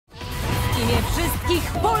imię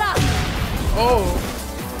wszystkich Polaków! Oh.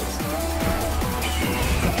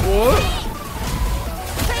 What?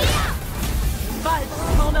 Walcz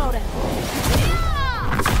z honorem!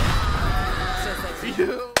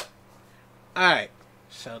 Alright,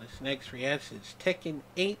 so this next reaction is Tekken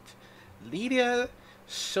 8 Lidia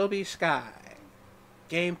Sobieska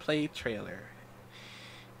gameplay trailer.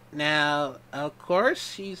 Now, of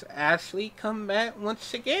course, she's actually come back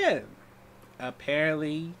once again.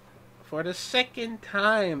 Apparently, for the second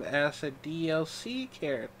time as a DLC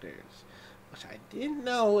character, which I didn't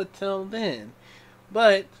know until then.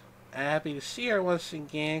 But I'm happy to see her once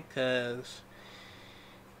again because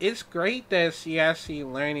it's great that she actually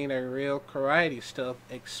learning the real karate stuff,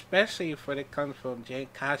 especially for it comes from Jane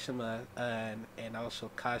Kashima and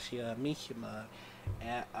also Kashia Mishima.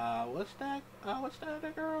 And what's that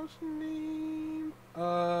other girl's name?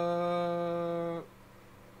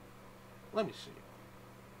 Let me see.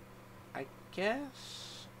 I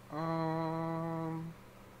guess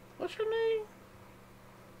what's her name?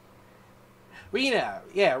 Rena.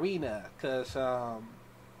 Yeah, Rena. Cause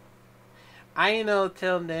I didn't know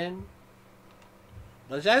till then.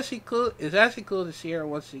 But it's actually cool. It's actually cool to see her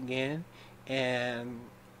once again, and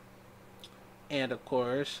of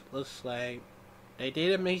course, looks like they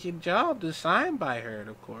did an amazing job designed by her,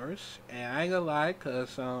 of course. And I ain't gonna lie,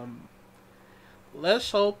 cause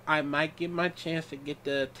let's hope I might get my chance to get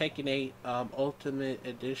the Tekken 8 Ultimate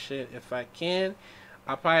Edition if I can.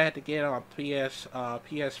 I'll probably have to get it on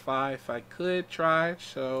PS5 if I could try.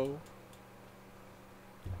 So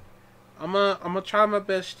I'm gonna try my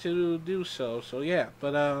best to do so. So yeah,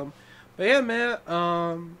 but yeah,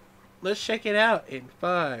 man. Let's check it out in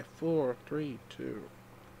 5, 4, 3, 2.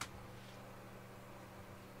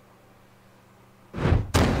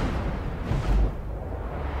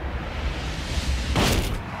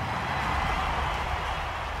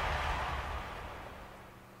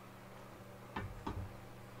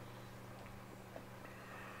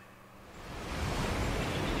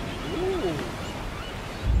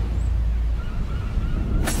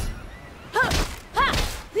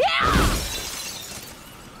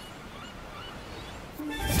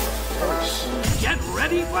 Get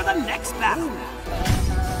ready for the next battle.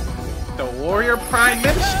 The Warrior Prime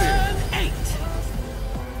Minister. 8.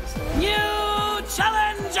 New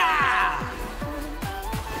challenger.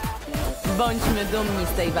 Bądźmy dumni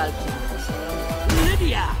z tej walki.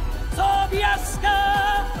 Lidia. Sobieska.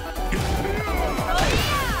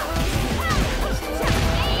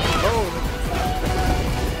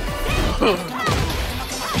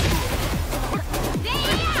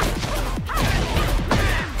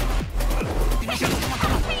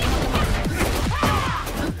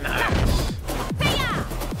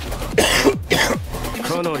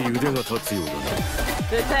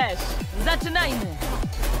 Ty też! Zaczynajmy!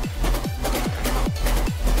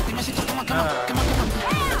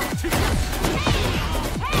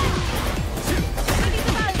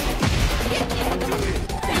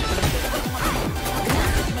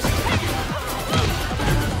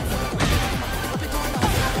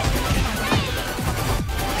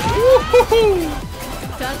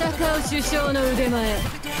 Tataka首相の腕前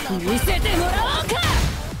見せてもらおうか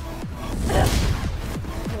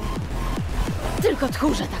Tylko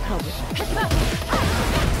tchórze tak robią.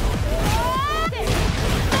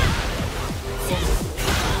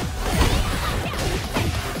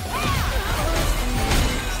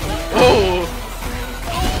 Oh!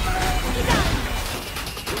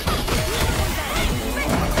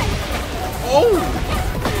 Oh!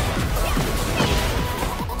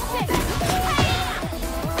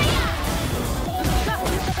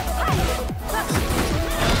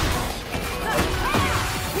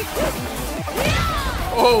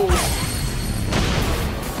 Oh!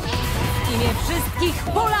 W imię wszystkich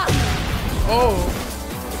Polaków! Oh!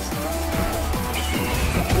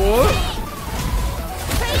 What?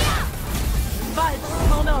 Walcz z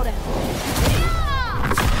honorem!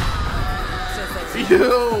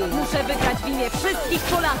 Yo! Muszę wygrać w imię wszystkich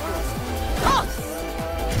Polaków! Chodź!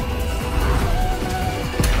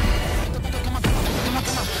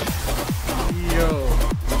 Yo!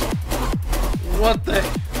 What the?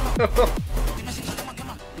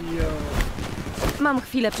 Yo! Mam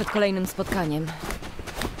chwilę przed kolejnym spotkaniem.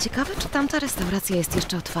 Ciekawe, czy tamta restauracja jest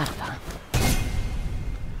jeszcze otwarta.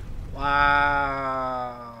 Wow!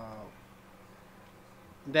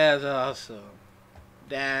 That's awesome.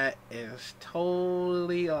 That is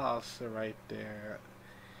totally awesome right there.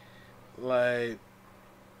 Like,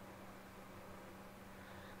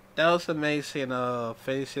 that was amazing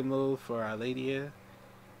finishing move for Lidia.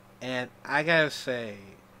 And I gotta say,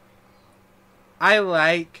 I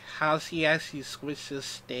like how she actually switched the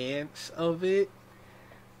stance of it.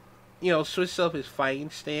 You know, switched up his fighting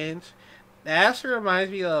stance. That actually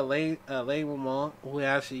reminds me of Lei Wumong, who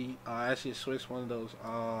actually switched one of those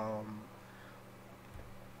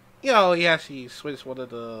you know, he actually switched one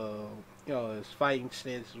of the, you know, his fighting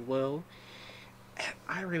stance as well. And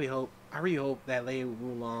I really hope that Lei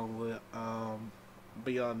Wulong will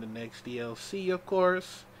be on the next DLC, of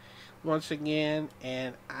course, once again.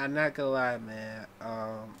 And I'm not gonna lie, man,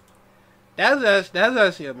 that's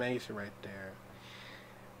actually amazing right there.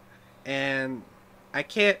 And I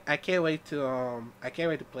can't wait to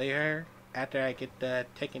play her after I get the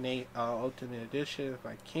Tekken 8 Ultimate Edition if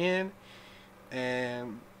I can.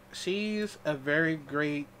 And she's a very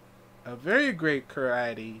great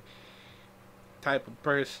karate type of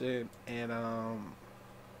person. And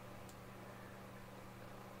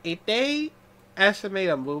if they estimate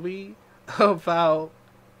a movie about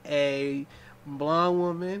a blonde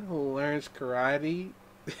woman who learns karate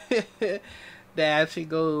that actually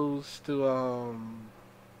goes to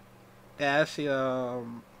that actually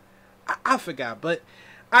I forgot, but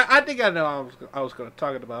I think I know I was going to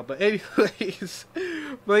talk about. But anyways,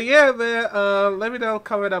 but yeah, man. Let me know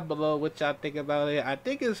comment down below what y'all think about it. I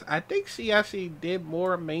think she actually did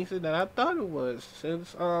more amazing than I thought it was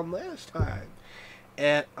since last time.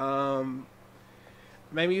 And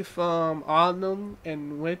maybe from autumn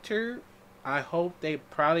and winter, I hope they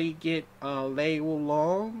probably get Lei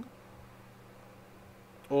Wulong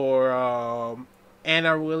or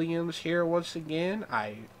Anna Williams here once again.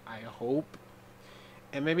 I hope.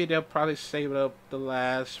 And maybe they'll probably save up the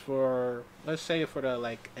last for, let's say, for the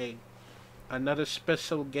like another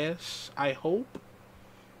special guest. I hope.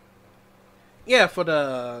 Yeah, for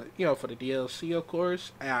the for the DLC, of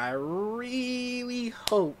course. And I really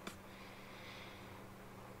hope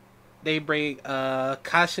they bring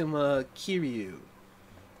Kashima Kiryu.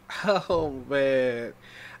 Oh man,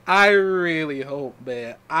 I really hope,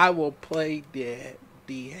 man. I will play the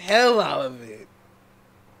hell out of it.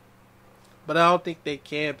 But I don't think they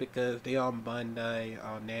can because they on Bandai,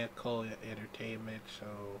 on Namco Entertainment, so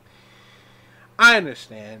I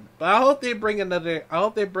understand. But I hope they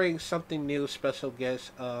bring something new, special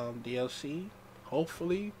guest DLC.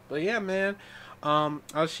 Hopefully. But yeah, man.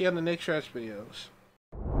 I'll see you on the next videos.